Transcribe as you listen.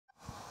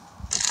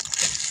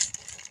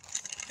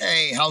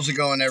Hey, how's it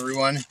going,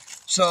 everyone?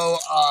 So,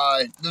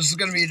 this is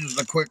going to be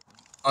just a quick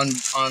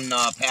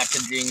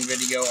packaging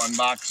video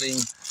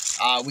unboxing.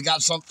 We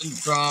got something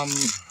from,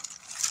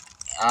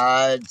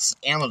 it's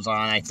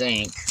Amazon, I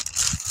think.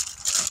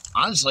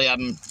 Honestly,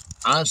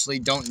 honestly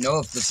don't know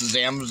if this is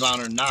Amazon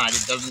or not.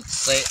 It doesn't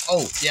say,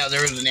 oh, yeah,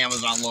 there is an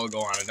Amazon logo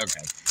on it.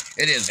 Okay,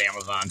 it is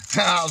Amazon.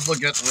 I was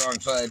looking at the wrong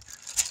side.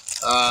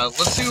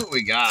 Let's see what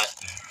we got.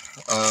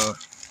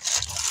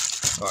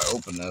 So I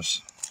open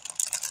this.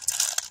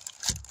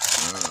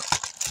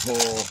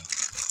 Pull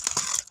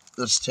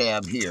this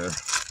tab here.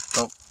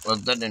 Oh, well,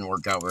 that didn't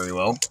work out very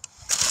well.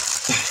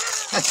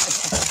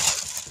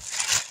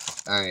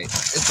 Alright,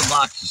 it's a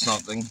box of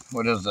something.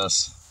 What is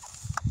this?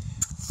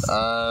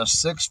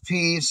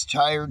 6-piece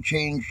tire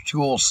change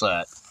tool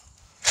set.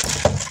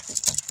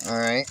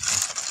 Alright.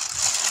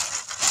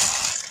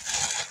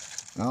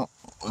 Well,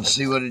 let's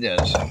see what it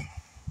is.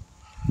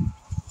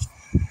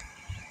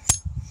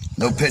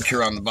 No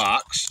picture on the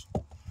box.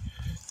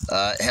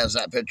 It has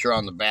that picture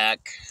on the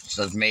back. It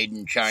says made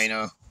in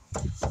China.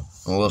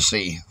 And we'll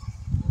see.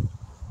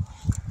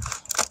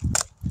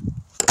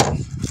 Come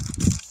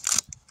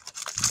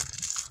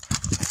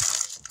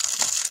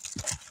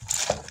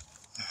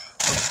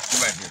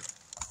back here.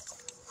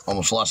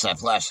 Almost lost that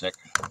plastic.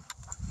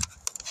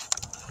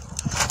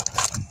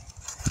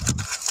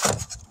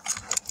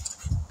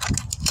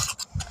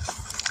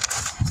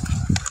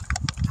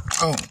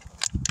 Oh,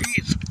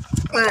 geez.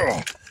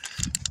 Oh.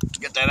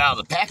 Get that out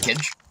of the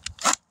package.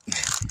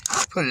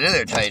 Put it in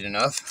there tight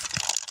enough.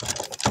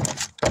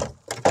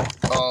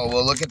 Oh,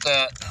 well, look at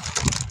that.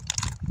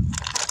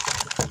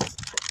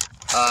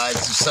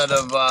 It's a set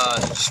of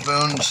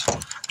spoons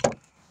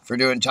for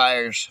doing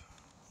tires.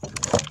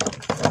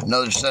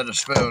 Another set of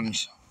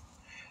spoons.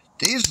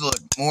 These look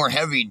more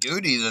heavy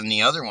duty than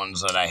the other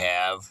ones that I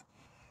have.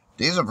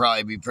 These will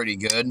probably be pretty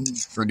good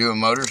for doing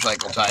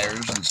motorcycle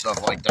tires and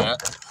stuff like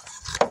that.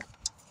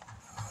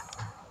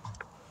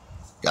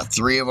 Got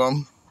 3 of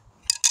them.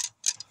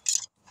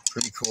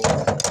 Pretty cool.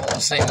 All the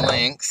same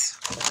length.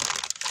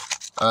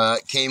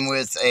 It came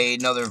with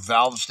another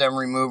valve stem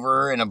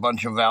remover and a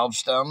bunch of valve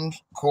stem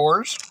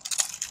cores.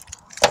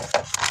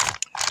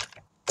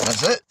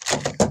 That's it.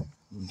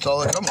 That's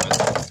all they come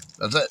with.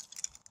 That's it.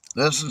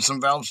 This and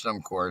some valve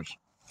stem cores.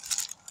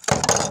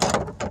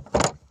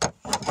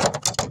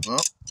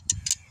 Well,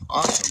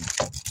 awesome.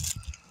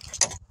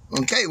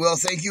 Okay, well,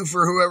 thank you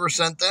for whoever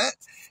sent that.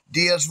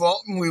 DS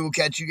Vault, and we will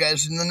catch you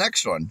guys in the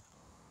next one.